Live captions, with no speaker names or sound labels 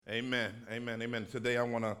Amen. Amen. Amen. Today I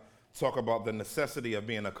want to talk about the necessity of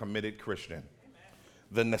being a committed Christian. Amen.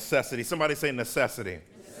 The necessity. Somebody say necessity.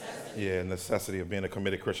 Necessity. Yeah, necessity of being a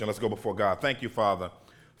committed Christian. Let's go before God. Thank you, Father,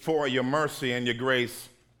 for your mercy and your grace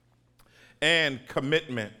and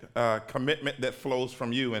commitment that flows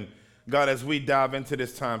from you. And God, as we dive into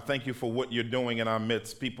this time, thank you for what you're doing in our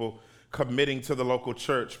midst. People committing to the local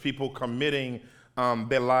church, people committing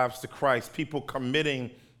their lives to Christ, people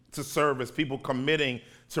committing to service, people committing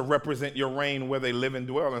to represent your reign where they live and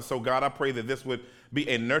dwell. And so, God, I pray that this would be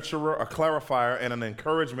a nurturer, a clarifier, and an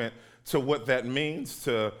encouragement to what that means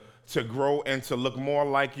to grow and to look more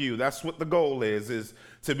like you. That's what the goal is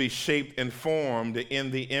to be shaped and formed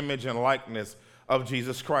in the image and likeness of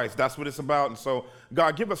Jesus Christ. That's what it's about. And so,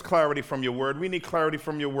 God, give us clarity from your word. We need clarity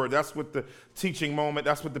from your word. That's what the teaching moment,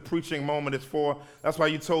 that's what the preaching moment is for. That's why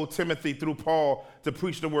you told Timothy through Paul to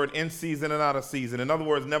preach the word in season and out of season. In other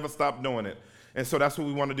words, never stop doing it. And so that's what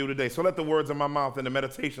we want to do today. So let the words of my mouth and the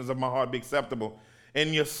meditations of my heart be acceptable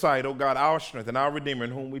in your sight, oh God, our strength and our Redeemer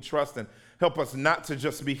in whom we trust. And help us not to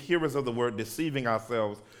just be hearers of the word, deceiving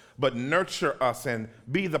ourselves, but nurture us and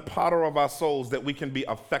be the potter of our souls that we can be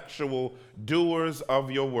effectual doers of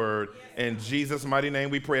your word. In Jesus' mighty name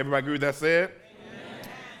we pray. Everybody agree with that said?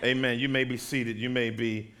 Amen. Amen. You may be seated. You may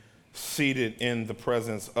be seated in the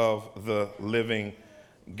presence of the living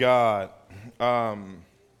God.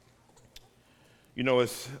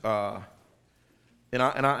 It's in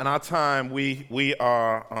our time, we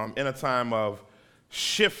are in a time of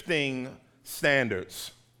shifting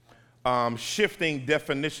standards. Shifting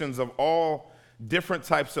definitions of all different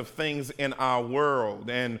types of things in our world.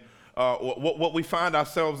 And what we find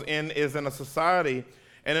ourselves in is in a society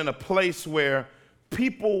and in a place where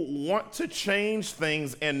people want to change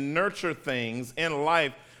things and nurture things in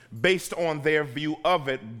life based on their view of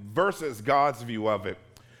it versus God's view of it.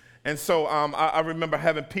 And so I remember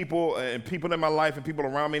having people in my life and people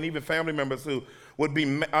around me and even family members who would be,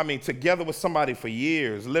 together with somebody for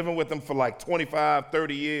years, living with them for like 25,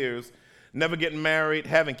 30 years, never getting married,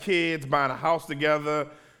 having kids, buying a house together,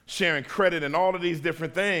 sharing credit and all of these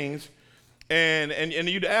different things. And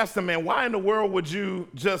you'd ask them, man, why in the world would you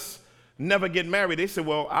just never get married? They said,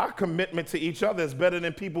 well, our commitment to each other is better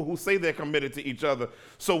than people who say they're committed to each other.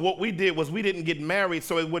 So what we did was we didn't get married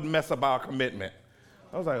so it wouldn't mess up our commitment.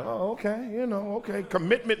 I was like, oh, okay, okay.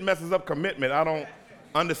 Commitment messes up commitment. I don't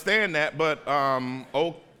understand that, but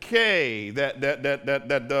okay,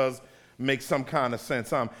 that does make some kind of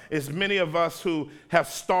sense. It's many of us who have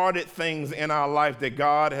started things in our life that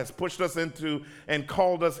God has pushed us into and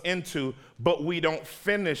called us into, but we don't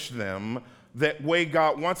finish them that way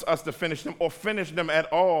God wants us to finish them or finish them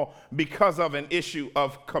at all because of an issue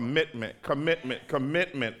of commitment.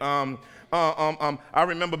 I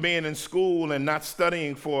remember being in school and not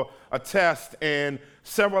studying for a test, and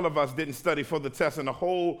several of us didn't study for the test, and the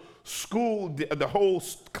whole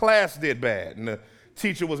class did bad, and the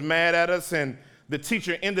teacher was mad at us, and the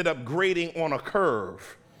teacher ended up grading on a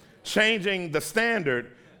curve, changing the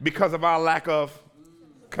standard because of our lack of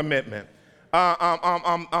commitment. But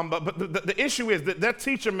the issue is that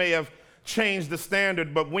teacher may have changed the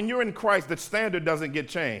standard, but when you're in Christ, the standard doesn't get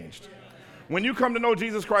changed. When you come to know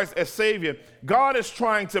Jesus Christ as Savior, God is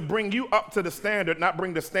trying to bring you up to the standard, not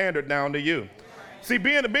bring the standard down to you. See,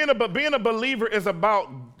 being a believer is about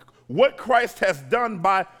what Christ has done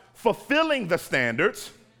by fulfilling the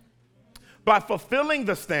standards,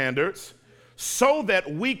 so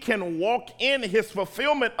that we can walk in his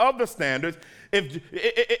fulfillment of the standards.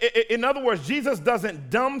 In other words, Jesus doesn't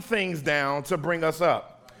dumb things down to bring us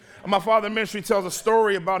up. My father in ministry tells a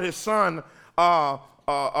story about his son at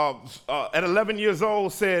 11 years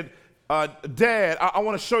old said, Dad, I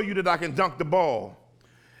want to show you that I can dunk the ball.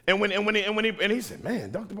 And he said,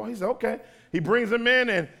 man, dunk the ball. He said, okay. He brings him in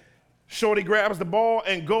and Shorty grabs the ball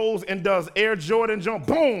and goes and does Air Jordan jump,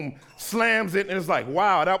 boom, slams it, and it's like,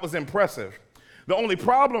 wow, that was impressive. The only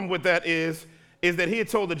problem with that is that he had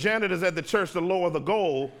told the janitors at the church to lower the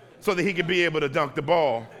goal so that he could be able to dunk the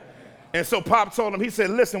ball. And so Pop told him, he said,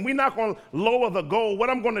 listen, we're not going to lower the goal. What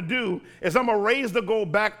I'm going to do is I'm going to raise the goal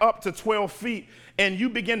back up to 12 feet, and you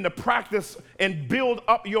begin to practice and build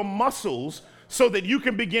up your muscles so that you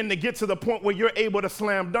can begin to get to the point where you're able to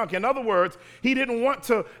slam dunk. In other words, he didn't want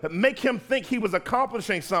to make him think he was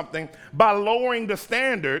accomplishing something by lowering the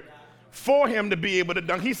standard for him to be able to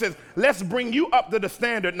dunk. He says, let's bring you up to the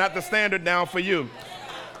standard, not the standard down for you.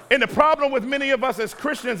 And the problem with many of us as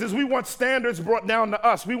Christians is we want standards brought down to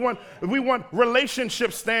us. We want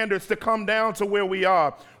relationship standards to come down to where we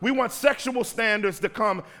are. We want sexual standards to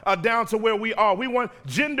come down to where we are. We want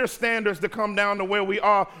gender standards to come down to where we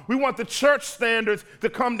are. We want the church standards to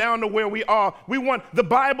come down to where we are. We want the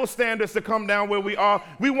Bible standards to come down where we are.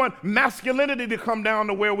 We want masculinity to come down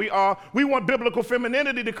to where we are. We want biblical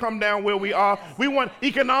femininity to come down where we are. We want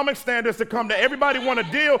economic standards to come down. Everybody want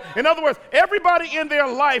to deal. In other words, everybody in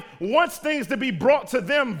their life wants things to be brought to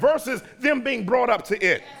them versus them being brought up to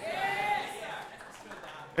it.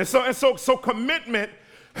 And so commitment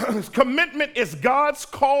is God's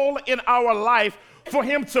call in our life for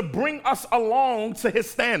him to bring us along to his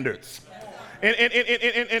standards. In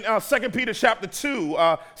 2 Peter chapter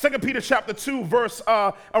 2, 2 Peter chapter 2 verse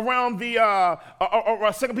around the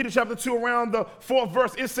 2 Peter chapter 2 around the 4th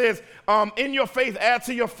verse, it says, in your faith, add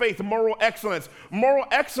to your faith moral excellence. Moral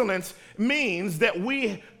excellence means that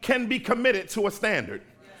we can be committed to a standard.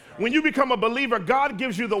 When you become a believer, God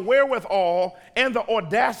gives you the wherewithal and the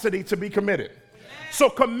audacity to be committed.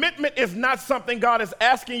 So commitment is not something God is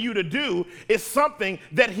asking you to do. It's something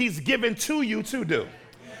that he's given to you to do.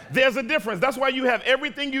 There's a difference. That's why you have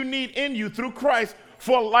everything you need in you through Christ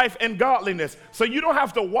for life and godliness. So you don't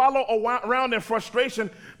have to wallow around in frustration,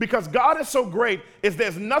 because God is so great is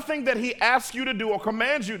there's nothing that he asks you to do or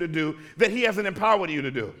commands you to do that he hasn't empowered you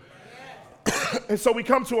to do. And so we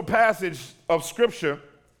come to a passage of scripture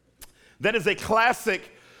that is a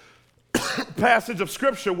classic passage of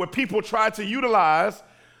scripture where people try to utilize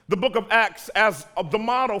the book of Acts as the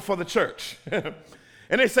model for the church.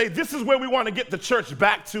 And they say, this is where we want to get the church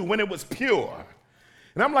back to when it was pure.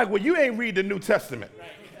 And I'm like, well, you ain't read the New Testament.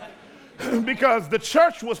 Because the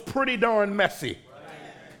church was pretty darn messy.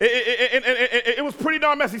 It was pretty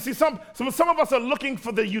darn messy. See, some of us are looking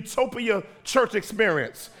for the utopia church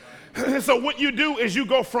experience. So what you do is you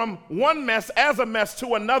go from one mess as a mess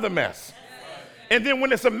to another mess. And then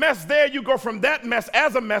when it's a mess there, you go from that mess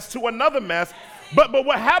as a mess to another mess. But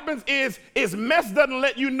what happens is mess doesn't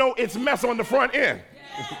let you know it's mess on the front end.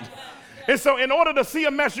 And so in order to see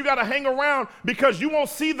a mess, you got to hang around, because you won't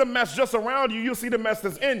see the mess just around you. You'll see the mess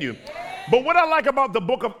that's in you. But what I like about the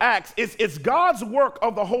book of Acts is it's God's work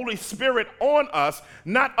of the Holy Spirit on us,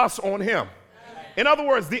 not us on him. In other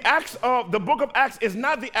words, the book of Acts is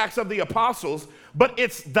not the acts of the apostles, but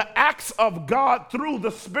it's the acts of God through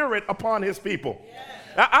the Spirit upon his people.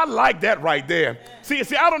 I like that right there. See,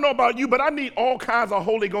 I don't know about you, but I need all kinds of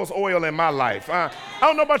Holy Ghost oil in my life. I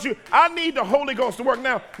don't know about you. I need the Holy Ghost to work.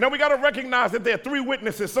 Now we got to recognize that there are three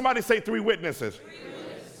witnesses. Somebody say three witnesses.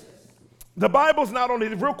 The Bible's not only,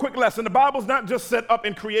 real quick lesson, the Bible's not just set up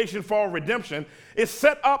in creation, fall, redemption. It's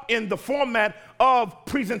set up in the format of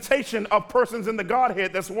presentation of persons in the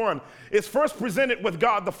Godhead. That's one. It's first presented with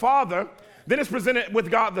God the Father, then it's presented with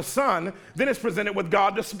God the Son, then it's presented with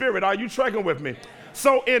God the Spirit. Are you tracking with me?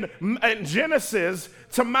 So in Genesis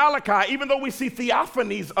to Malachi, even though we see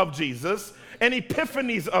theophanies of Jesus and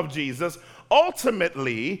epiphanies of Jesus,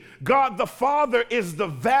 ultimately, God the Father is the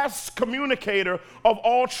vast communicator of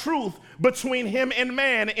all truth between him and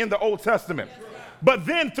man in the Old Testament. But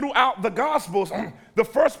then throughout the Gospels, the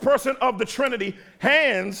first person of the Trinity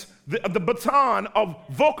hands the baton of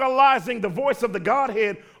vocalizing the voice of the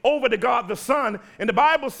Godhead over to God the Son. And the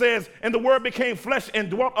Bible says, and the Word became flesh and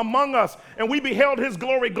dwelt among us, and we beheld his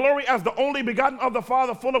glory, glory as the only begotten of the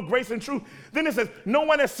Father, full of grace and truth. Then it says, no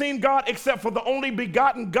one has seen God except for the only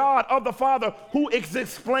begotten God of the Father, who is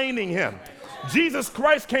explaining him. Jesus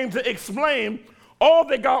Christ came to explain all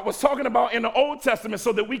that God was talking about in the Old Testament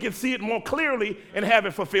so that we can see it more clearly and have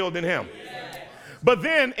it fulfilled in him. But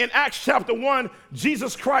then in Acts chapter 1,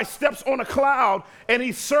 Jesus Christ steps on a cloud and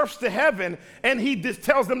he surfs to heaven, and he just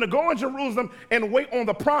tells them to go in Jerusalem and wait on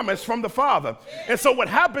the promise from the Father. And so what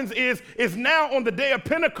happens is now on the day of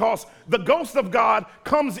Pentecost, the ghost of God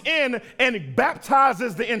comes in and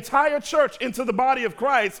baptizes the entire church into the body of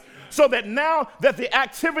Christ, so that now that the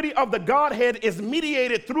activity of the Godhead is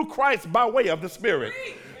mediated through Christ by way of the Spirit.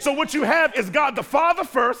 So what you have is God the Father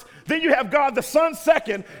first, then you have God the Son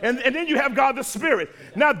second, and then you have God the Spirit.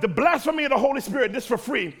 Now, the blasphemy of the Holy Spirit, this for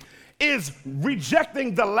free, is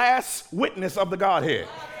rejecting the last witness of the Godhead.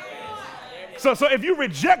 So if you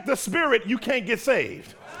reject the Spirit, you can't get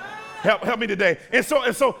saved. Help me today. And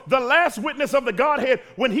so the last witness of the Godhead,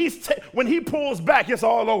 when he pulls back, it's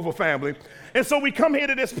all over, family. And so we come here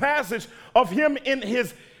to this passage of him in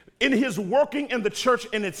his working in the church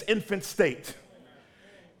in its infant state.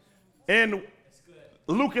 And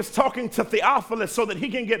Luke is talking to Theophilus so that he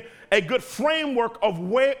can get a good framework of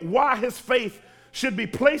why his faith should be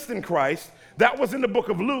placed in Christ. That was in the book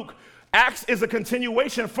of Luke. Acts is a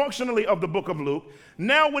continuation functionally of the book of Luke.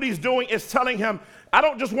 Now what he's doing is telling him, I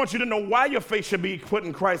don't just want you to know why your faith should be put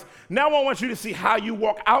in Christ. Now I want you to see how you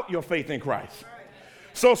walk out your faith in Christ.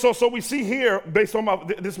 So we see here, based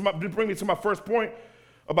on this brings me to my first point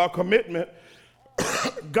about commitment.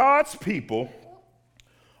 God's people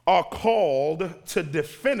are called to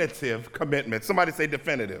definitive commitment. Somebody say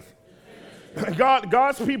definitive.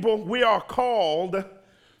 God's people, we are called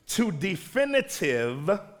to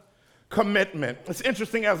definitive commitment. It's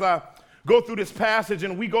interesting as I go through this passage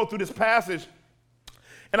and we go through this passage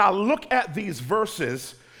and I look at these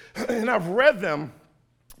verses and I've read them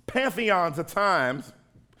pantheons of times,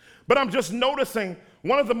 but I'm just noticing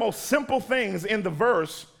one of the most simple things in the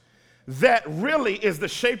verse that really is the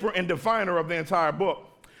shaper and definer of the entire book.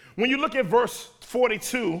 When you look at verse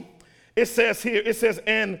 42, it says,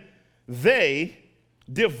 and they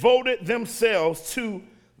devoted themselves to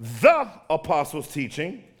the apostles'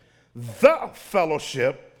 teaching, the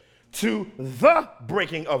fellowship, to the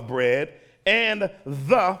breaking of bread, and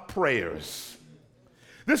the prayers.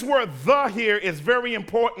 This word "the" here is very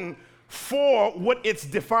important for what it's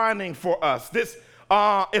defining for us. This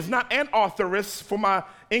is not an authoress for my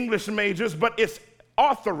English majors, but it's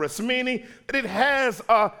authoress, meaning that it has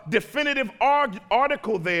a definitive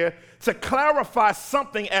article there to clarify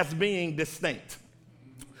something as being distinct.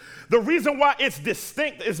 The reason why it's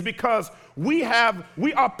distinct is because we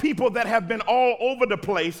are people that have been all over the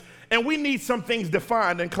place, and we need some things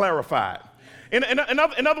defined and clarified. In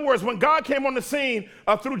other words, when God came on the scene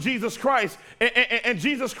through Jesus Christ, and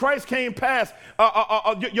Jesus Christ came past,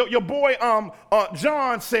 your boy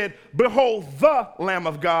John said, "Behold the Lamb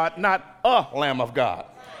of God," not a Lamb of God.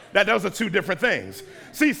 Those are two different things.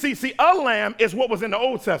 See, a lamb is what was in the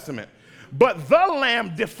Old Testament, but the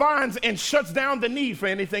Lamb defines and shuts down the need for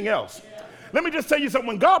anything else. Let me just tell you something.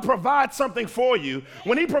 When God provides something for you,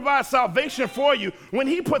 when he provides salvation for you, when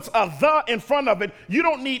he puts a "the" in front of it, you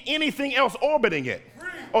don't need anything else orbiting it.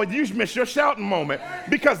 Or you miss your shouting moment,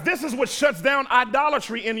 because this is what shuts down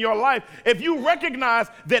idolatry in your life. If you recognize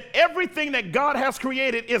that everything that God has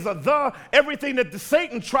created is a "the," everything that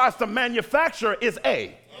Satan tries to manufacture is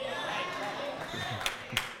 "a."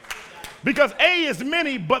 Because "a" is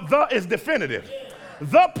many, but "the" is definitive.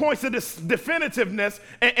 "The" points to this definitiveness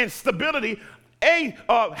and stability. "A"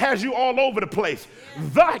 has you all over the place.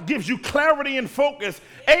 "The" gives you clarity and focus.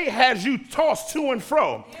 "A" has you tossed to and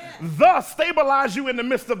fro. "The" stabilizes you in the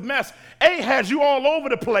midst of mess. "A" has you all over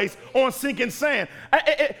the place on sinking sand.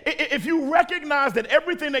 If you recognize that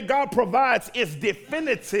everything that God provides is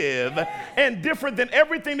definitive and different than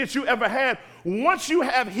everything that you ever had, once you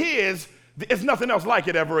have his, there's nothing else like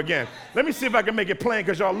it ever again. Let me see if I can make it plain,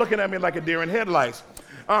 because y'all looking at me like a deer in headlights.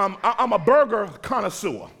 I'm a burger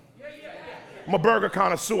connoisseur. I'm a burger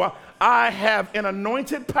connoisseur. I have an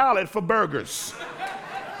anointed palate for burgers.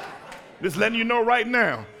 Just letting you know right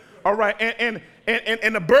now. All right, and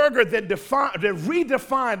a burger that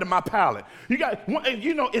redefined my palate.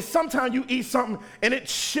 It's sometimes you eat something and it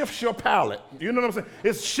shifts your palate. You know what I'm saying?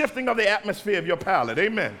 It's shifting of the atmosphere of your palate.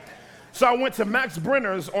 Amen. So I went to Max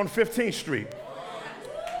Brenner's on 15th Street.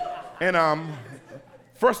 And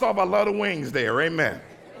first off, I love the wings there. Amen.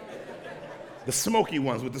 The smoky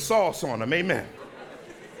ones with the sauce on them. Amen.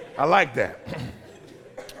 I like that.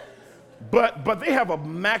 But they have a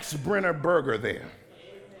Max Brenner burger there.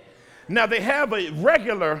 Now they have a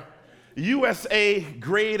regular USA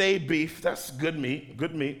grade A beef. That's good meat.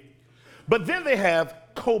 But then they have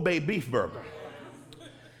Kobe beef burger.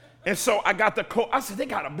 And so I got I said,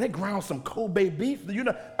 they ground some Kobe beef. You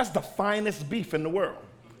know, that's the finest beef in the world.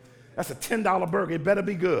 That's a $10 burger. It better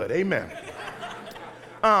be good. Amen.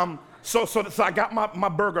 So I got my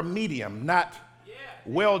burger medium, not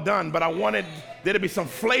well done, but I wanted there to be some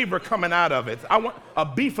flavor coming out of it. I want a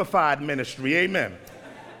beefified ministry. Amen.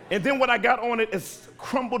 And then what I got on it is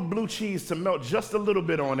crumbled blue cheese to melt just a little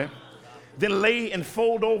bit on it. Then lay and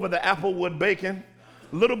fold over the applewood bacon.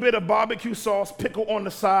 Little bit of barbecue sauce, pickle on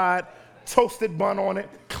the side, toasted bun on it,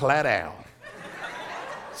 clad down.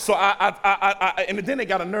 So and then they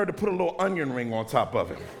got a nerve to put a little onion ring on top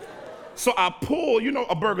of it. So I pull,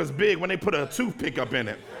 a burger's big when they put a toothpick up in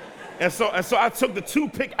it. And so I took the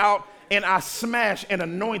toothpick out and I smashed, and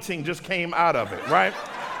anointing just came out of it, right?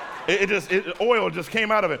 Oil just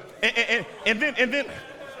came out of it. And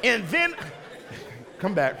then,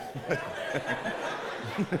 come back.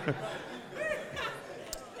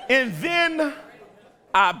 And then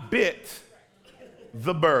I bit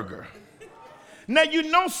the burger. Now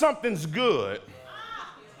you know something's good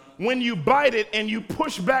when you bite it and you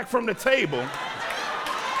push back from the table.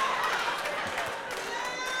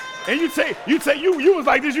 And you was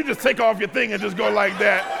like this, you just take off your thing and just go like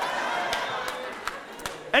that.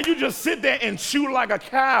 And you just sit there and chew like a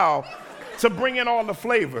cow to bring in all the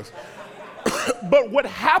flavors. But what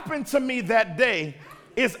happened to me that day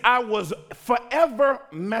is I was forever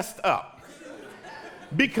messed up.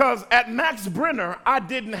 Because at Max Brenner, I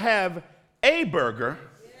didn't have a burger,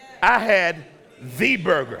 I had the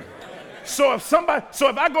burger. So if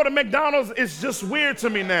I go to McDonald's, it's just weird to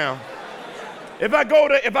me now. If I go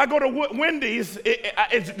to Wendy's,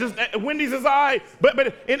 it's just Wendy's is all right.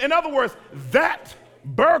 But in other words, that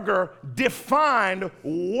burger defined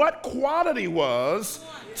what quality was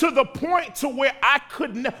to the point to where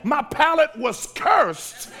my palate was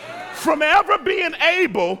cursed from ever being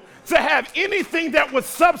able to have anything that was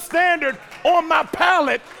substandard on my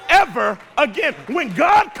palate ever again. When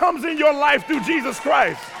God comes in your life through Jesus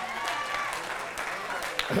Christ,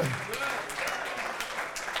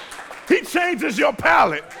 He changes your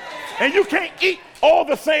palate, and you can't eat all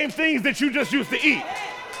the same things that you just used to eat.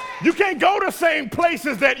 You can't go to the same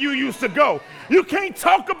places that you used to go. You can't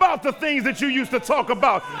talk about the things that you used to talk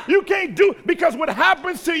about. You can't because what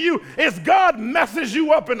happens to you is God messes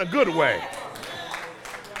you up in a good way.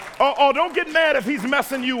 Oh, don't get mad if he's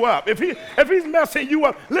messing you up. If he's messing you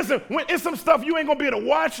up, listen, when it's some stuff you ain't gonna be able to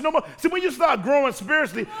watch no more. See, when you start growing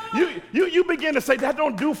spiritually, you begin to say, that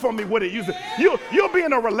don't do for me what it used to. You'll be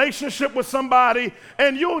in a relationship with somebody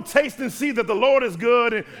and you'll taste and see that the Lord is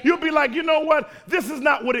good, and you'll be like, you know what? This is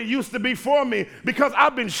not what it used to be for me because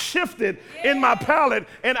I've been shifted in my palate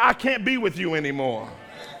and I can't be with you anymore.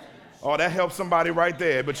 Oh, that helped somebody right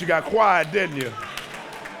there, but you got quiet, didn't you?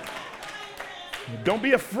 Don't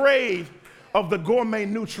be afraid of the gourmet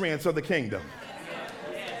nutrients of the kingdom.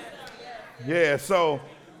 Yeah, so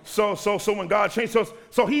when God changed,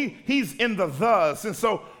 so he's in the thus. And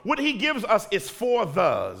so what he gives us is 4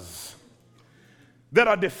 thus that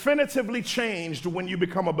are definitively changed when you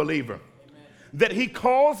become a believer, that he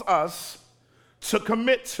calls us to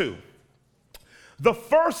commit to. The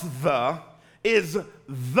first the is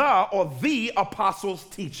the apostles'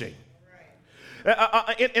 teaching.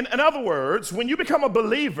 In other words, when you become a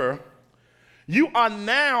believer, you are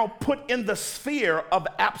now put in the sphere of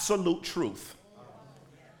absolute truth.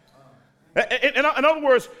 In other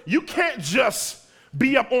words, you can't just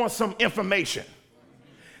be up on some information.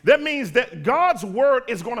 That means that God's word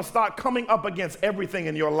is going to start coming up against everything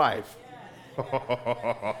in your life.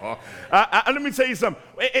 Let me tell you something.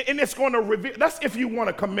 And it's going to reveal, that's if you want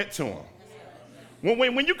to commit to him.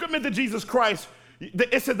 When you commit to Jesus Christ,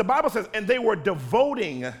 it said, the Bible says, and they were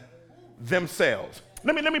devoting themselves.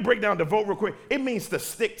 Let me break down devote real quick. It means to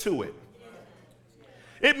stick to it.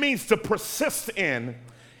 It means to persist in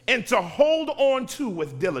and to hold on to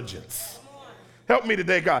with diligence. Help me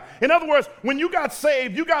today, God. In other words, when you got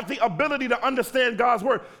saved, you got the ability to understand God's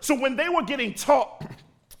word. So when they were getting taught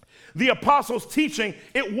the apostles' teaching,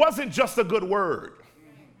 it wasn't just a good word.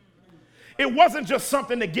 It wasn't just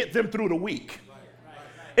something to get them through the week.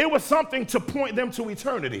 It was something to point them to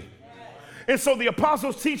eternity. And so the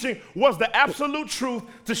apostles' teaching was the absolute truth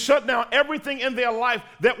to shut down everything in their life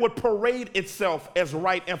that would parade itself as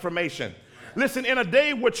right information. Listen, in a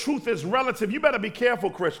day where truth is relative, you better be careful,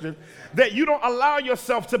 Christian, that you don't allow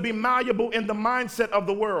yourself to be malleable in the mindset of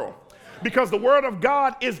the world. Because the word of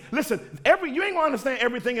God is, listen, you ain't going to understand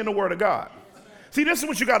everything in the word of God. See, this is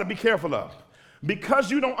what you got to be careful of. Because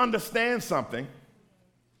you don't understand something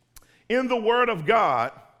in the word of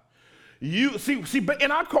God, but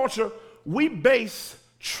in our culture, we base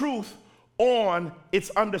truth on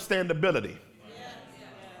its understandability.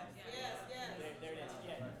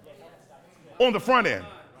 On the front end.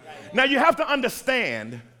 Now you have to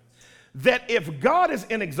understand that if God is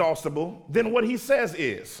inexhaustible, then what he says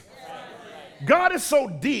is. God is so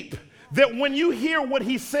deep that when you hear what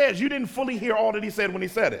he says, you didn't fully hear all that he said when he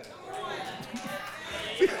said it.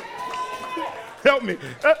 Help me.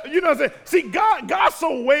 You know what I'm saying? See, God's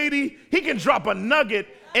so weighty, he can drop a nugget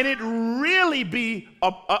and it really be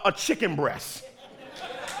a chicken breast.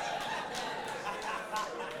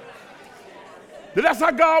 That's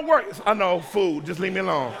how God works. I know, food, just leave me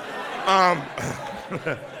alone.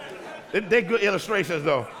 They're good illustrations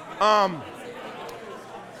though.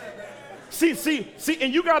 See,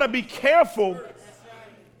 and you gotta be careful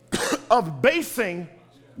of basing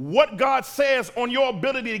what God says on your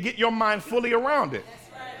ability to get your mind fully around it.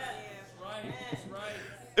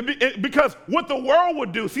 Because what the world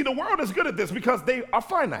would do, see, the world is good at this because they are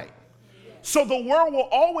finite. So the world will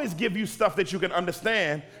always give you stuff that you can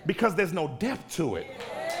understand because there's no depth to it.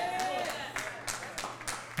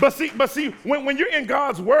 But see, when you're in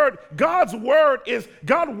God's word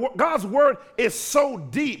is so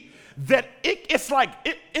deep that it's like,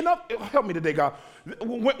 help me today, God.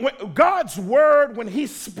 when God's word, when he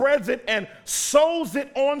spreads it and sows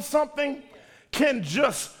it on something, can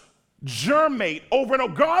just germinate over and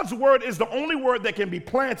over. God's word is the only word that can be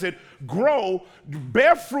planted, grow,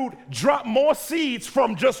 bear fruit, drop more seeds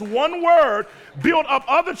from just one word, build up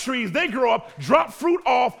other trees, they grow up, drop fruit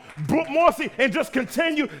off, more seed, and just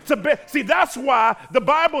continue to bear. See, that's why the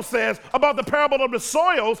Bible says about the parable of the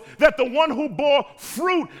soils that the one who bore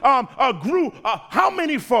fruit grew how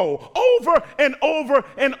many fold? Over and over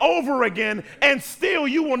and over again, and still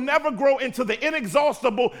you will never grow into the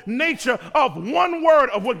inexhaustible nature of one word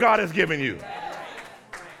of what God has given you.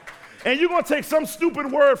 And you're going to take some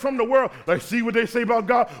stupid word from the world, like, see what they say about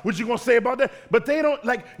God, what you going to say about that? But they don't,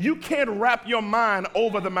 like, you can't wrap your mind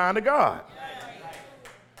over the mind of God.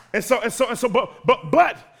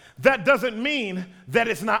 But that doesn't mean that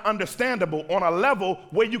it's not understandable on a level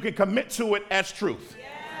where you can commit to it as truth.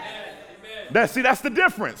 That's the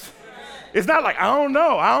difference. It's not like, I don't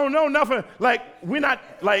know nothing. Like, we're not,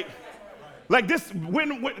 like this,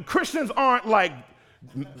 when Christians aren't like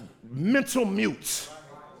mental mutes.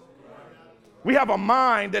 We have a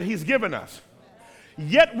mind that he's given us.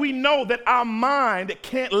 Yet we know that our mind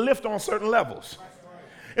can't lift on certain levels.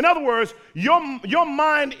 In other words, your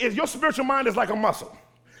spiritual mind is like a muscle.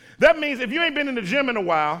 That means if you ain't been in the gym in a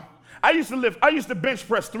while, I used to bench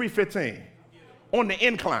press 315 on the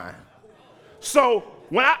incline. So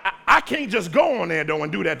when I can't just go on there though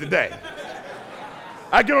and do that today.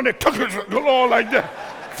 I get on there, go on like that.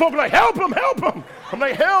 Folks are like, help him. I'm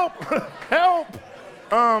like, help.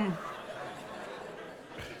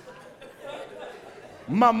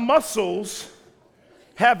 My muscles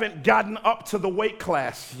haven't gotten up to the weight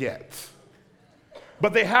class yet,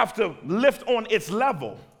 but they have to lift on its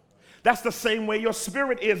level. That's the same way your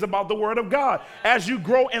spirit is about the word of God. As you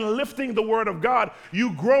grow in lifting the word of God,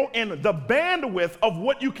 you grow in the bandwidth of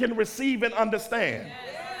what you can receive and understand.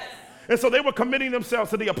 Yes. And so they were committing themselves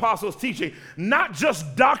to the apostles' teaching, not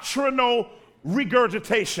just doctrinal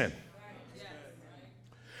regurgitation.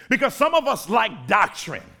 Because some of us like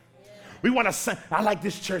doctrine. We want to say, I like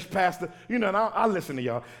this church pastor. You know, and I listen to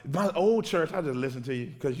y'all. My old church, I just listen to you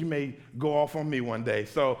because you may go off on me one day.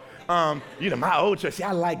 So, my old church, see,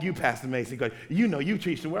 I like you, Pastor Mason, because you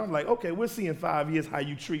treat the well. I'm like, okay, we'll see in 5 years how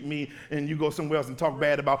you treat me, and you go somewhere else and talk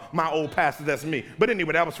bad about my old pastor. That's me. But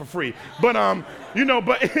anyway, that was for free. But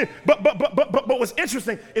but what's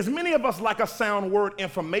interesting is many of us like a sound word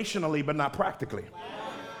informationally, but not practically.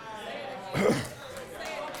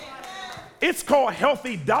 It's called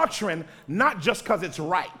healthy doctrine, not just because it's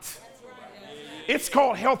right. It's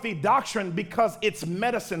called healthy doctrine because it's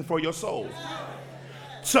medicine for your soul.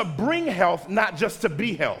 To bring health, not just to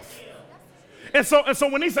be health. And so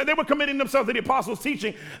when he said they were committing themselves to the apostles'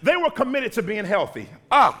 teaching, they were committed to being healthy.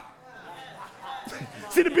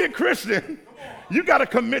 See, to be a Christian, you got to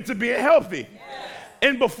commit to being healthy.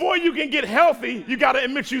 And before you can get healthy, you got to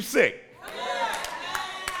admit you're sick.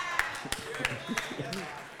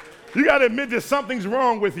 You got to admit that something's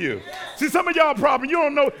wrong with you. See, some of y'all probably, you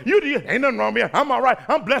don't know, ain't nothing wrong with me. I'm all right.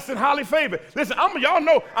 I'm blessed and highly favored. Listen, y'all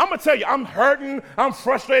know, I'm going to tell you, I'm hurting. I'm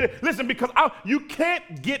frustrated. Listen, because you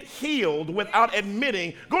can't get healed without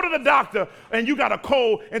admitting. Go to the doctor and you got a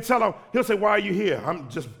cold and tell him, he'll say, why are you here?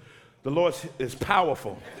 The Lord is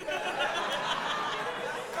powerful.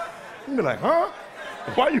 You'll be like, huh?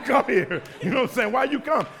 Why you come here? You know what I'm saying? Why you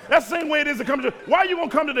come? That's the same way it is to come to, why are you going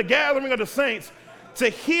to come to the gathering of the saints? To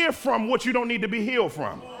hear from what you don't need to be healed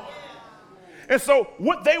from. And so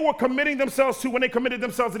what they were committing themselves to when they committed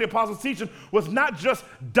themselves to the apostles' teaching was not just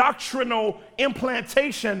doctrinal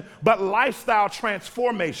implantation, but lifestyle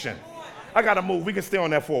transformation. I got to move. We can stay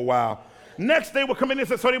on that for a while. Next, they were committing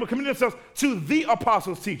themselves to the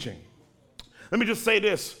apostles' teaching. Let me just say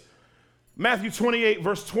this. Matthew 28,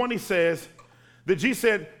 verse 20 says that Jesus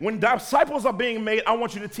said, when disciples are being made, I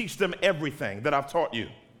want you to teach them everything that I've taught you.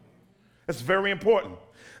 That's very important.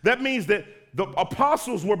 That means that the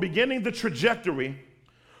apostles were beginning the trajectory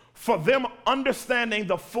for them understanding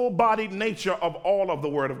the full-bodied nature of all of the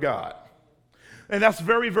Word of God. And that's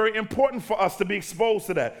very, very important for us to be exposed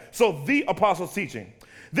to that. So the apostles' teaching.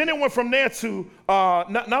 Then it went from there to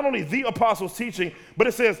not only the apostles' teaching, but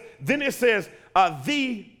it says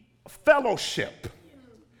the fellowship.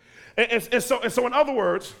 And so in other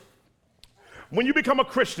words, when you become a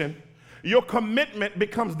Christian, your commitment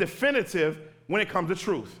becomes definitive when it comes to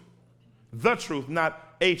truth. The truth,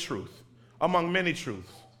 not a truth, among many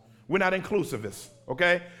truths. We're not inclusivists,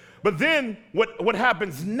 okay? But then what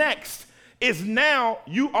happens next is now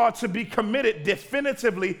you are to be committed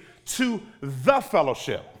definitively to the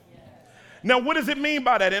fellowship. Now, what does it mean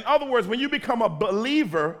by that? In other words, when you become a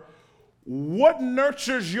believer, what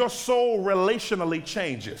nurtures your soul relationally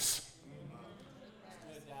changes.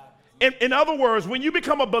 In other words, when you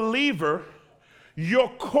become a believer, your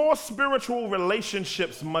core spiritual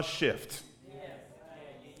relationships must shift.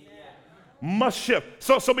 Must shift.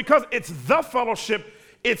 So because it's the fellowship,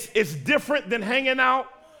 it's different than hanging out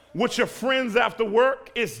with your friends after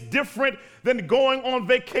work. It's different than going on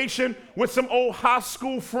vacation with some old high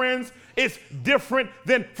school friends. It's different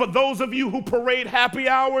than for those of you who parade happy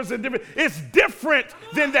hours and different. It's different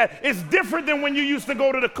than that. It's different than when you used to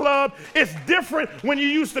go to the club. It's different when you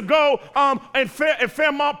used to go in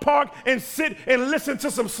Fairmount Park and sit and listen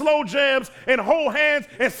to some slow jams and hold hands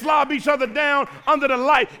and slob each other down under the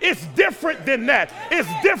light. It's different than that. It's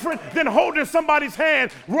different than holding somebody's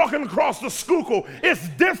hand walking across the Schuylkill. It's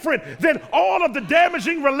different than all of the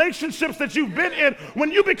damaging relationships that you've been in.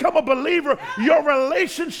 When you become a believer, your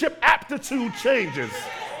relationship aptitude changes.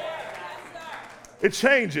 It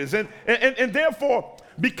changes. And therefore,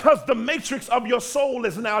 because the matrix of your soul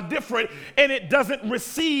is now different and it doesn't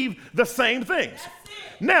receive the same things.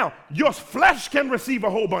 Now, your flesh can receive a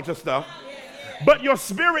whole bunch of stuff, but your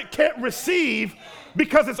spirit can't receive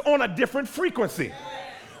because it's on a different frequency.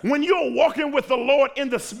 When you're walking with the Lord in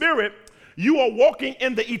the spirit, you are walking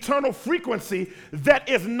in the eternal frequency that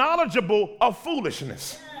is knowledgeable of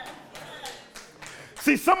foolishness.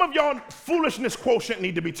 See, some of y'all foolishness quotient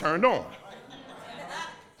need to be turned on.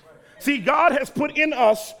 See, God has put in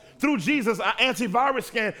us, through Jesus, an antivirus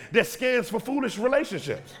scan that scans for foolish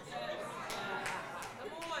relationships.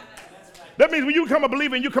 That means when you become a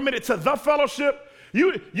believer and you committed to the fellowship,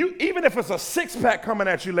 you even if it's a six-pack coming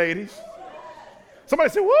at you, ladies, somebody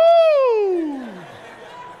say, woo!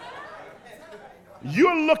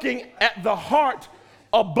 You're looking at the heart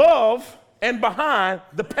above and behind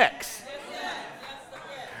the pecs.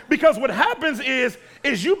 Because what happens is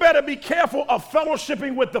you better be careful of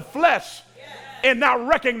fellowshipping with the flesh and not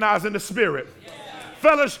recognizing the spirit.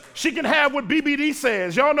 Fellas, she can have what BBD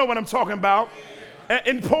says. Y'all know what I'm talking about.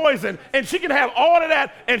 And poison. And she can have all of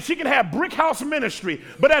that. And she can have brick house ministry.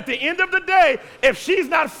 But at the end of the day, if she's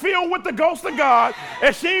not filled with the ghost of God,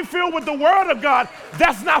 if she ain't filled with the word of God,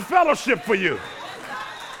 that's not fellowship for you.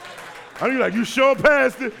 And you're like, you sure,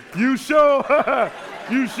 Pastor? You sure?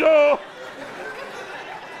 You sure?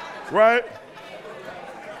 Right?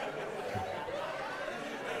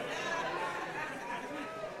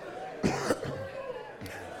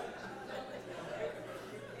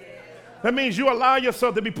 That means you allow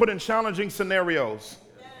yourself to be put in challenging scenarios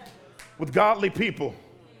with godly people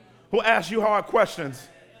who ask you hard questions,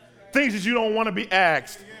 things that you don't want to be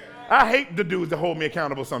asked. I hate the dudes that hold me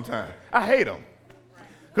accountable sometimes. I hate them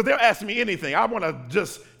because they'll ask me anything. I want to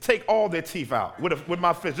just take all their teeth out with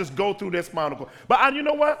my fist, just go through their spinal cord. But you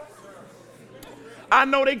know what? I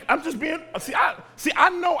know I'm just being, I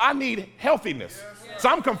know I need healthiness. So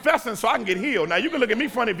I'm confessing so I can get healed. Now, you can look at me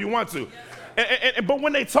funny if you want to. But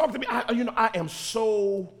when they talk to me, I am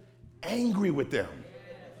so angry with them.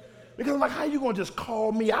 Because I'm like, how are you going to just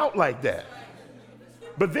call me out like that?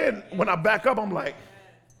 But then when I back up, I'm like,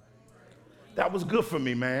 that was good for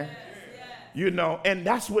me, man. You know, and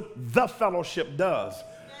that's what the fellowship does.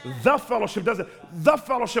 The fellowship does it. The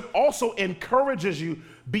fellowship also encourages you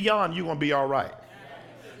beyond you going to be all right.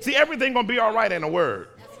 See, everything going to be all right ain't a word.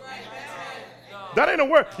 That ain't a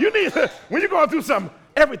word. You need, when you're going through something,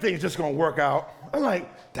 everything's just going to work out. I'm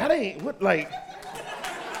like, that ain't what, like.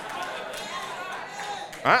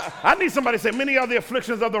 I need somebody to say, many are the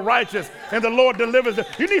afflictions of the righteous, and the Lord delivers them.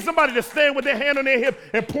 You need somebody to stand with their hand on their hip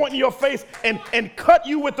and point in your face and cut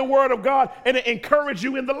you with the word of God and encourage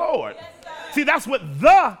you in the Lord. See, that's what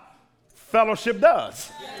the fellowship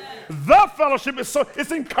does. The fellowship is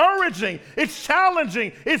it's encouraging, it's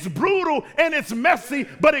challenging, it's brutal, and it's messy,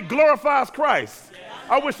 but it glorifies Christ.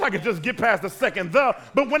 I wish I could just get past the second the,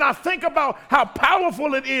 but when I think about how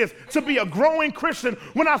powerful it is to be a growing Christian,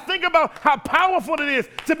 when I think about how powerful it is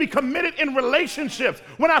to be committed in relationships,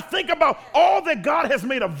 when I think about all that God has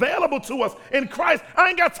made available to us in Christ, I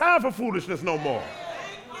ain't got time for foolishness no more.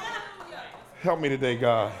 Help me today,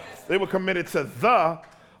 God. They were committed to the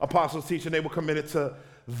apostles' teaching. They were committed to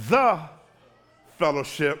the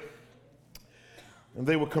fellowship. And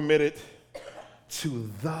they were committed to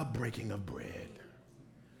the breaking of bread.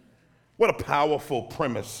 What a powerful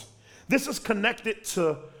premise. This is connected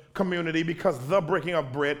to community because the breaking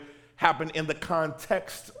of bread happened in the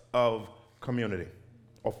context of community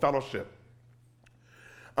or fellowship.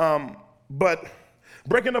 But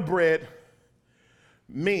breaking of bread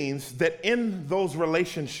means that in those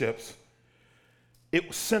relationships, it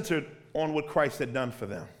was centered on what Christ had done for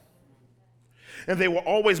them. And they were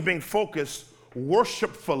always being focused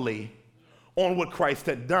worshipfully on what Christ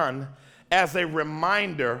had done as a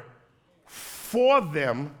reminder for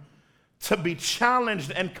them to be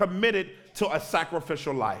challenged and committed to a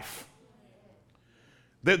sacrificial life.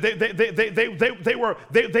 They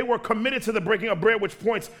were committed to the breaking of bread, which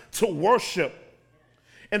points to worship.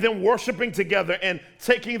 And then worshiping together and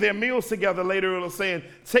taking their meals together, later it was saying,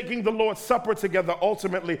 taking the Lord's Supper together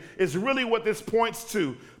ultimately is really what this points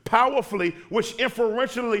to powerfully, which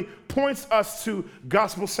inferentially points us to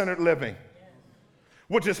gospel-centered living,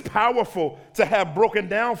 which is powerful to have broken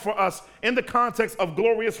down for us in the context of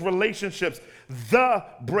glorious relationships, the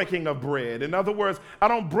breaking of bread. In other words, I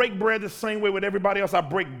don't break bread the same way with everybody else. I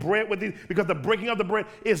break bread with these because the breaking of the bread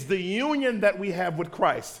is the union that we have with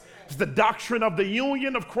Christ. It's the doctrine of the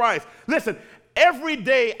union of Christ. Listen, every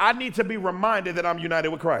day I need to be reminded that I'm united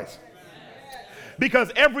with Christ. Because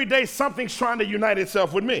every day something's trying to unite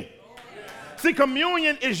itself with me. See,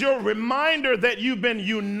 communion is your reminder that you've been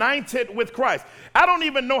united with Christ. I don't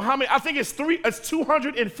even know how many, I think it's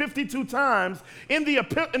 252 times in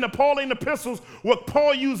the Pauline epistles where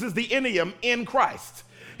Paul uses the idiom in Christ.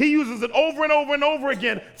 He uses it over and over and over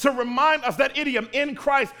again to remind us that idiom in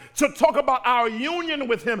Christ, to talk about our union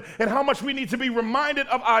with him and how much we need to be reminded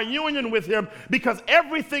of our union with him, because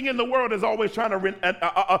everything in the world is always trying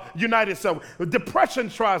to unite itself. Depression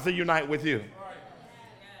tries to unite with you.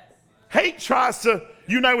 Hate tries to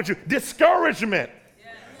unite with you. Discouragement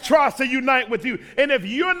tries to unite with you. And if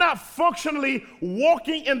you're not functionally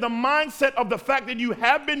walking in the mindset of the fact that you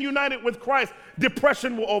have been united with Christ,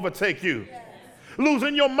 depression will overtake you.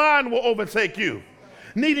 Losing your mind will overtake you.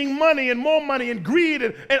 Needing money and more money and greed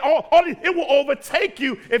and all it will overtake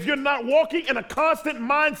you if you're not walking in a constant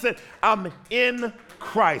mindset. I'm in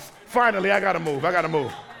Christ. Finally, I gotta move.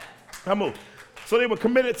 I move. So they were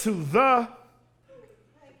committed to the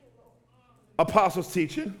apostles'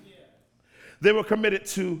 teaching. They were committed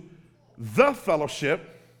to the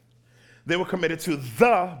fellowship. They were committed to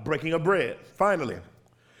the breaking of bread. Finally,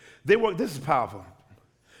 this is powerful.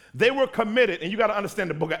 They were committed, and you got to understand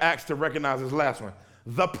the book of Acts to recognize this last one,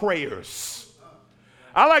 the prayers.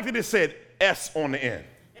 I like that it said S on the end,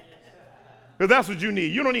 because that's what you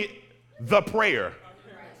need. You don't need the prayer,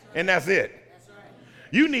 and that's it.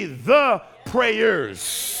 You need the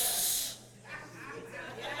prayers.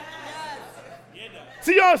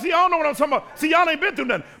 See, y'all know what I'm talking about. See, y'all ain't been through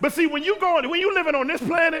nothing. But see, when you living on this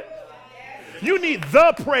planet, you need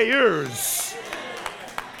the prayers.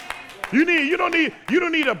 You don't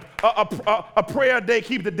need a prayer a day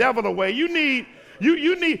keep the devil away. You need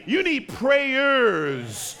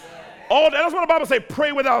prayers. That's what the Bible say,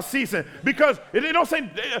 pray without ceasing. Because it don't say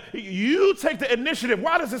you take the initiative.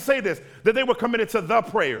 Why does it say this? That they were committed to the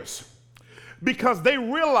prayers. Because they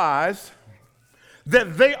realized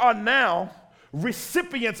that they are now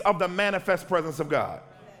recipients of the manifest presence of God.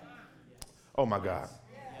 Oh my God.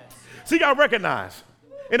 See, y'all recognize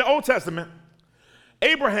in the Old Testament,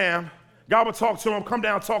 Abraham, God would talk to him, come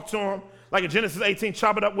down, talk to him, like in Genesis 18,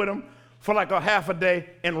 chop it up with him for like a half a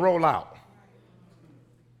day and roll out.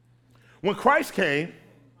 When Christ came,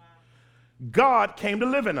 God came to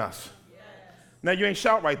live in us. Now you ain't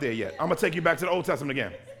shout right there yet. I'm going to take you back to the Old Testament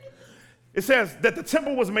again. It says that the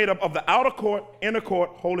temple was made up of the outer court, inner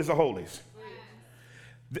court, holies of holies.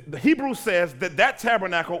 The Hebrew says that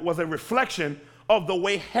tabernacle was a reflection of the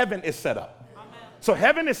way heaven is set up. So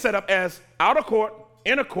heaven is set up as outer court,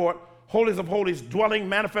 inner court, holies of holies, dwelling,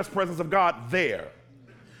 manifest presence of God there.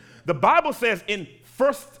 The Bible says in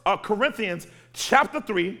 1 Corinthians chapter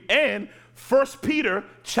 3 and 1 Peter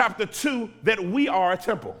chapter 2 that we are a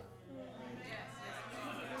temple.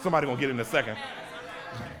 Somebody gonna get it in a second.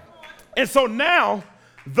 And so now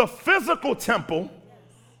the physical temple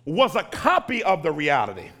was a copy of the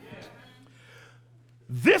reality.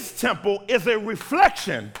 This temple is a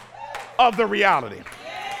reflection of the reality.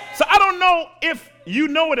 So I don't know if you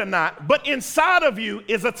know it or not, but inside of you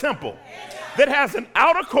is a temple that has an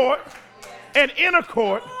outer court, an inner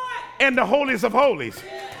court, and the holies of holies.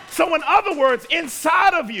 So in other words,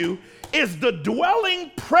 inside of you is the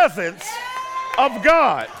dwelling presence of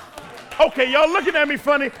God. Okay, y'all looking at me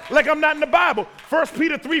funny like I'm not in the Bible. 1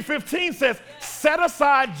 Peter 3:15 says, set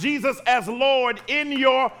aside Jesus as Lord in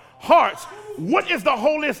your hearts. What is the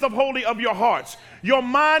holiest of holy of your hearts? Your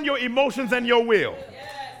mind, your emotions, and your will.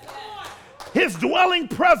 His dwelling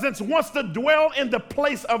presence wants to dwell in the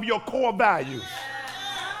place of your core values.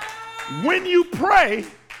 When you pray,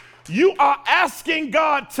 you are asking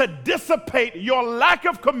God to dissipate your lack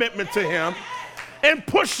of commitment to him and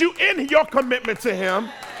push you in your commitment to him,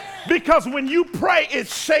 because when you pray, it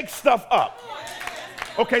shakes stuff up.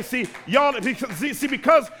 Okay, see, y'all,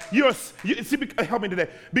 because help me today.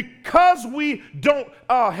 Because we don't,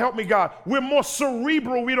 help me God, we're more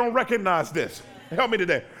cerebral, we don't recognize this. Help me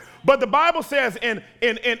today. But the Bible says in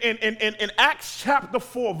Acts chapter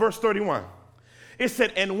 4, verse 31, it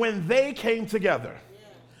said, and when they came together,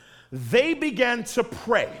 they began to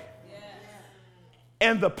pray,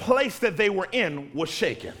 and the place that they were in was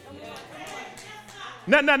shaken.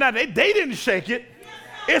 No, they didn't shake it.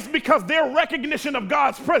 It's because their recognition of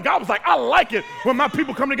God's presence. God was like, I like it when my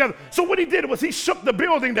people come together. So what he did was he shook the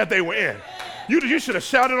building that they were in. You should have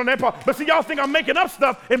shouted on that part. But see, y'all think I'm making up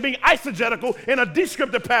stuff and being eisegetical in a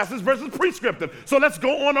descriptive passage versus prescriptive. So let's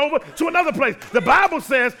go on over to another place. The Bible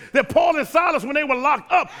says that Paul and Silas, when they were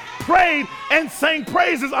locked up, prayed and sang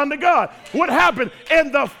praises unto God. What happened?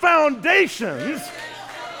 And the foundations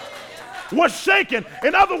was shaken.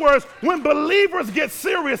 In other words, when believers get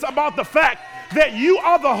serious about the fact that you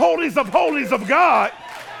are the holies of God,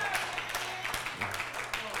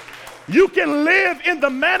 you can live in the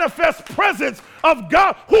manifest presence of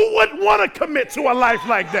God. Who wouldn't want to commit to a life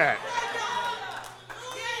like that?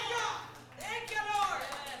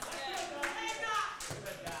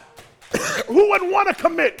 Who wouldn't want to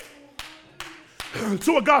commit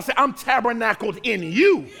to a God say, I'm tabernacled in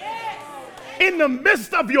you, in the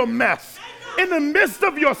midst of your mess, in the midst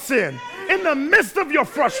of your sin, in the midst of your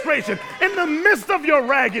frustration, in the midst of your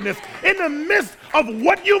raggedness, in the midst of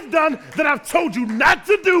what you've done that I've told you not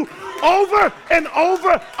to do over and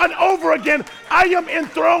over and over again. I am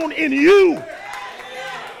enthroned in you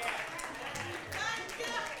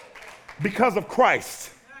because of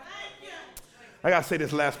Christ. I got to say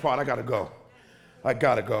this last part. I got to go.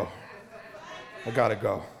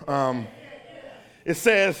 It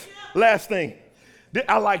says, last thing.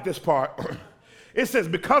 I like this part. It says,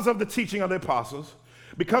 because of the teaching of the apostles,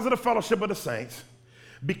 because of the fellowship of the saints,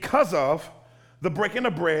 because of the breaking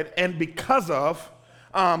of bread, and because of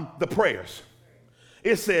the prayers,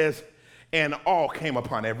 it says, and awe came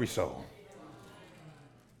upon every soul.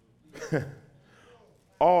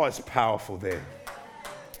 Awe is powerful there.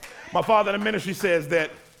 My father in the ministry says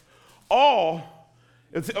that awe,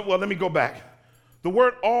 well, let me go back. The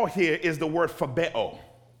word awe here is the word phobeo,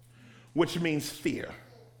 which means fear.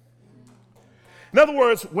 In other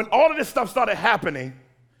words, when all of this stuff started happening,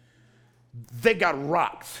 they got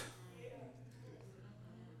rocked.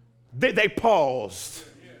 They paused.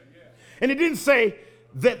 And it didn't say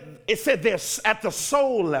that, it said they're at the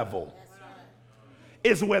soul level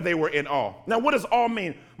is where they were in awe. Now, what does awe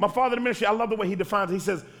mean? My father in the ministry, I love the way he defines it. He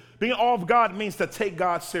says, being in awe of God means to take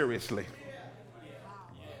God seriously.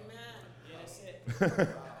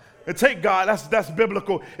 And take God, that's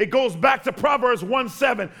biblical. It goes back to Proverbs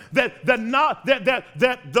 1:7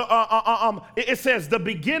 it says the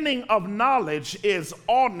beginning of knowledge is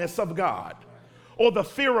awness of God, or the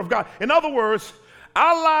fear of God. In other words,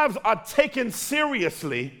 our lives are taken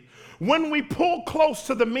seriously when we pull close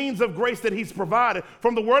to the means of grace that he's provided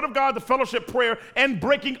from the word of God, the fellowship, prayer, and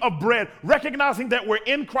breaking of bread, recognizing that we're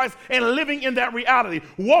in Christ and living in that reality,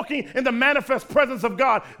 walking in the manifest presence of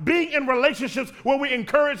God, being in relationships where we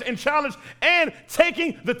encourage and challenge, and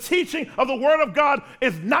taking the teaching of the word of God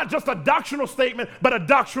is not just a doctrinal statement, but a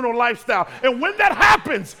doctrinal lifestyle. And when that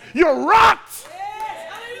happens, you're rocked.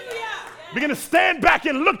 Begin to stand back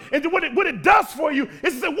and look, and what it does for you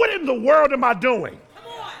is to say, what in the world am I doing?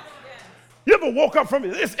 You ever woke up from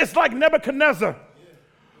it? It's like Nebuchadnezzar,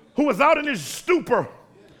 who was out in his stupor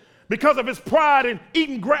because of his pride and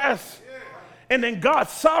eating grass. And then God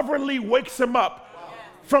sovereignly wakes him up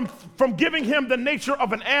from giving him the nature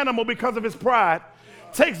of an animal because of his pride,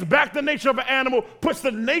 takes back the nature of an animal, puts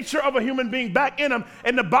the nature of a human being back in him.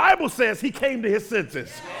 And the Bible says he came to his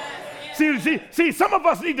senses. See, some of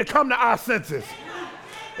us need to come to our senses.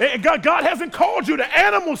 God hasn't called you to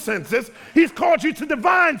animal senses. He's called you to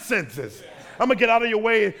divine senses. I'm going to get out of your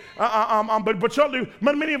way.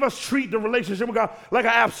 But many of us treat the relationship with God like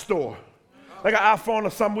an app store, like an iPhone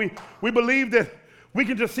or something. We believe that we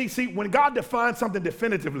can just see, when God defines something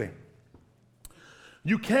definitively,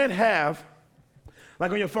 you can't have,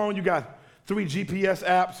 like on your phone, you got 3 GPS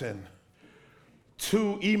apps and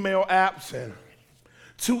 2 email apps and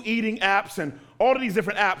 2 eating apps and all of these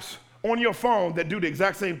different apps on your phone that do the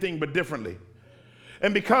exact same thing but differently.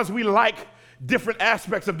 And because we like different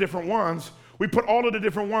aspects of different ones, we put all of the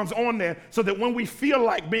different ones on there so that when we feel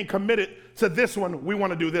like being committed to this one, we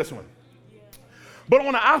want to do this one. But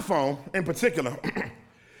on an iPhone in particular,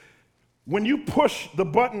 when you push the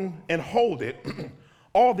button and hold it,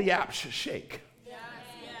 all the apps shake.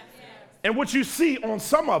 And what you see on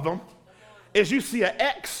some of them is you see an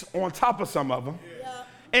X on top of some of them,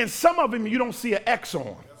 and some of them you don't see an X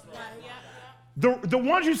on. The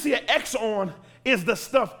ones you see an X on is the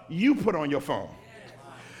stuff you put on your phone.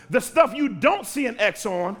 The stuff you don't see an X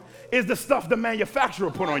on is the stuff the manufacturer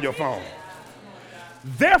put on your phone.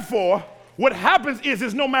 Therefore, what happens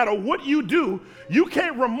is no matter what you do, you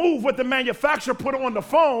can't remove what the manufacturer put on the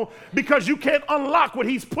phone because you can't unlock what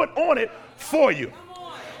he's put on it for you.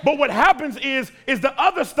 But what happens is the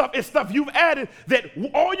other stuff is stuff you've added that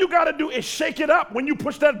all you got to do is shake it up when you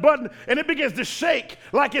push that button and it begins to shake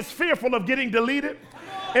like it's fearful of getting deleted.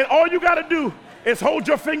 And all you got to do is hold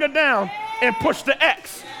your finger down and push the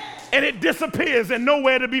X. And it disappears and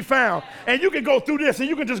nowhere to be found. And you can go through this and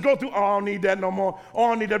you can just go through, oh, I don't need that no more. Oh, I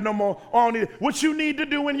don't need that no more. Oh, I don't need it. What you need to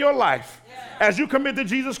do in your life as you commit to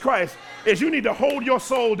Jesus Christ is you need to hold your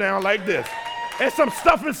soul down like this. And some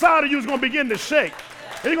stuff inside of you is going to begin to shake.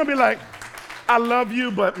 And you're going to be like, I love you,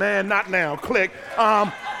 but man, not now. Click.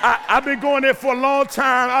 I've been going there for a long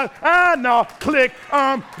time. No, click.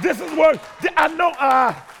 This is what, I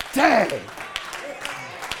know, dang.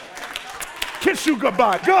 Kiss you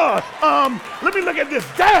goodbye. God, let me look at this.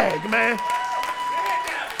 Dang, man.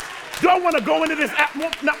 Do I want to go into this app?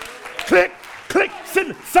 No. Click.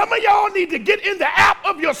 Some of y'all need to get in the app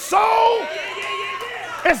of your soul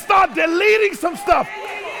and start deleting some stuff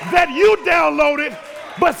that you downloaded,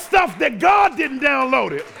 but stuff that God didn't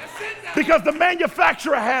download it. Because the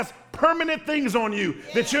manufacturer has permanent things on you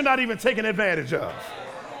that you're not even taking advantage of.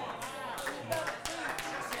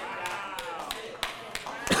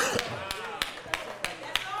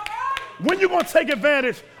 When you going to take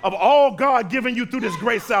advantage of all God giving you through this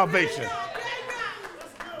great salvation?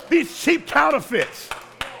 These cheap counterfeits.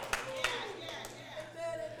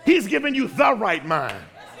 He's giving you the right mind.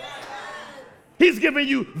 He's giving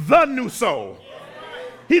you the new soul.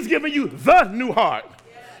 He's giving you the new heart.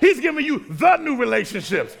 He's giving you the new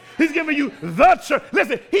relationships. He's giving you the church.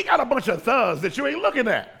 Listen, he got a bunch of thes that you ain't looking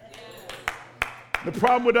at. The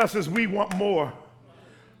problem with us is we want more.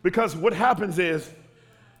 Because what happens is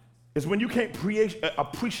when you can't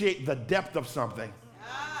appreciate the depth of something,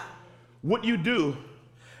 what you do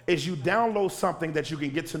is you download something that you can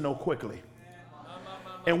get to know quickly.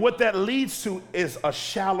 And what that leads to is a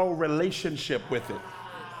shallow relationship with it.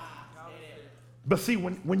 But see,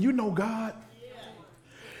 when you know God,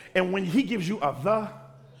 and when he gives you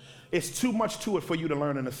it's too much to it for you to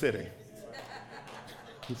learn in a sitting.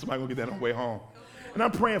 Somebody gonna get that on the way home. And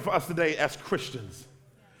I'm praying for us today as Christians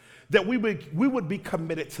that we would be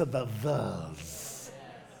committed to the thes.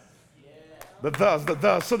 The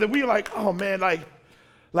thes, so that we're like, oh man,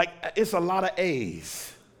 like it's a lot of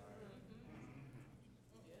A's.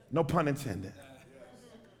 No pun intended.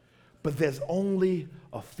 But there's only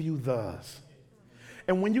a few thes.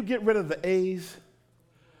 And when you get rid of the A's,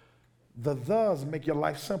 the thes make your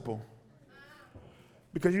life simple.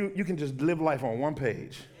 Because you can just live life on one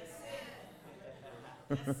page.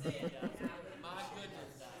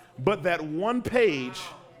 But that one page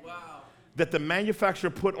that the manufacturer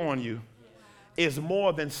put on you is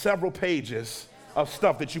more than several pages of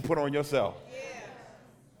stuff that you put on yourself.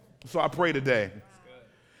 So I pray today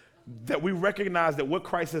that we recognize that what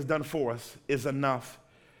Christ has done for us is enough,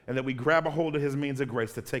 and that we grab a hold of his means of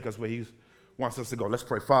grace to take us where he wants us to go. Let's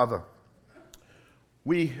pray. Father,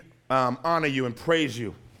 we honor you and praise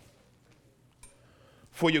you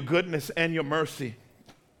for your goodness and your mercy,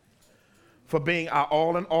 for being our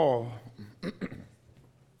all in all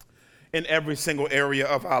in every single area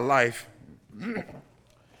of our life.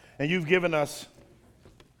 And you've given us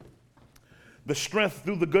the strength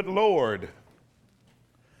through the good Lord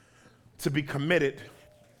to be committed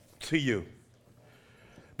to you.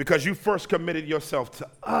 Because you first committed yourself to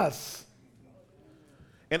us.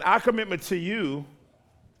 And our commitment to you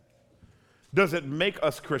doesn't make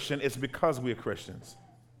us Christian, it's because we're Christians.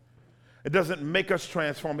 It doesn't make us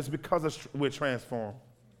transform, it's because we're transformed.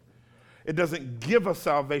 It doesn't give us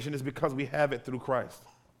salvation, it's because we have it through Christ.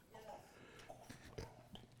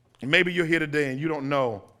 Maybe you're here today and you don't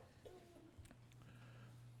know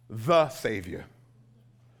the Savior,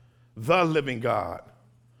 the living God,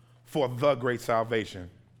 for the great salvation.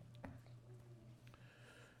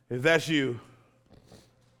 If that's you,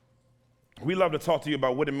 we love to talk to you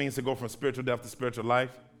about what it means to go from spiritual death to spiritual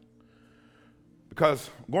life. Because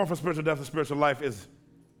going from spiritual death to spiritual life is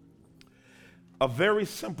a very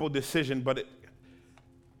simple decision, but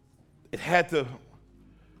it had to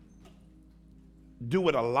do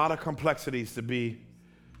with a lot of complexities to be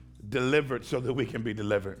delivered so that we can be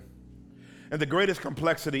delivered. And the greatest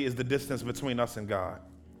complexity is the distance between us and God.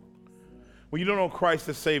 When you don't know Christ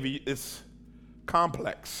as Savior, it's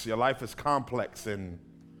complex. Your life is complex and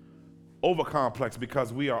over-complex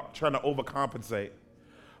because we are trying to overcompensate.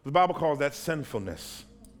 The Bible calls that sinfulness.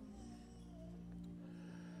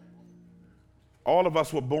 All of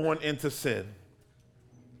us were born into sin.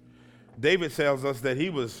 David tells us that he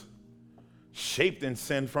was shaped in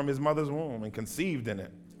sin from his mother's womb and conceived in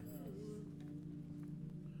it.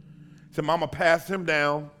 So mama passed him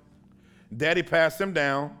down, daddy passed him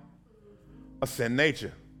down a sin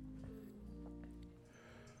nature.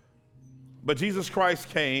 But Jesus Christ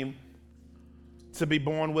came to be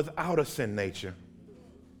born without a sin nature,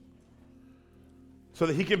 so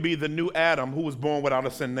that he can be the new Adam who was born without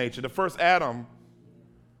a sin nature. The first Adam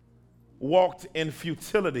walked in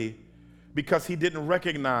futility because he didn't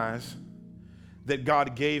recognize that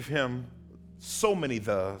God gave him so many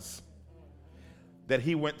thus that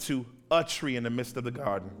he went to a tree in the midst of the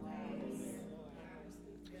garden.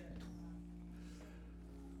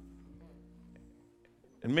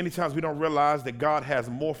 And many times we don't realize that God has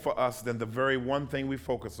more for us than the very one thing we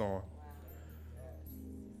focus on.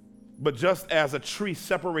 But just as a tree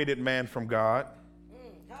separated man from God,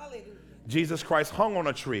 Jesus Christ hung on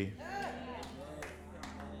a tree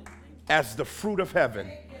as the fruit of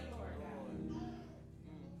heaven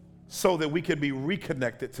so that we could be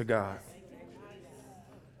reconnected to God.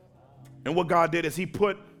 And what God did is he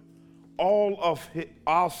put all of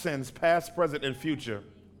our sins, past, present, and future,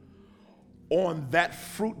 on that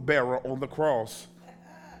fruit bearer on the cross.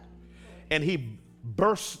 And he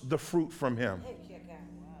burst the fruit from him.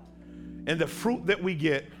 And the fruit that we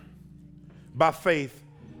get by faith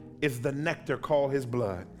is the nectar called his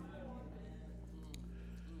blood.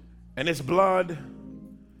 And his blood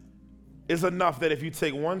is enough that if you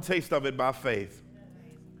take one taste of it by faith,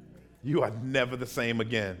 you are never the same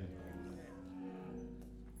again.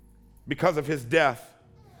 Because of his death,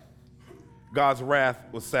 God's wrath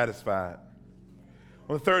was satisfied.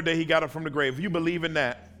 On the third day, he got up from the grave. You believe in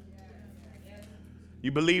that?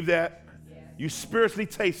 You believe that? You spiritually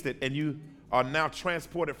taste it, and you are now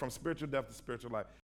transported from spiritual death to spiritual life.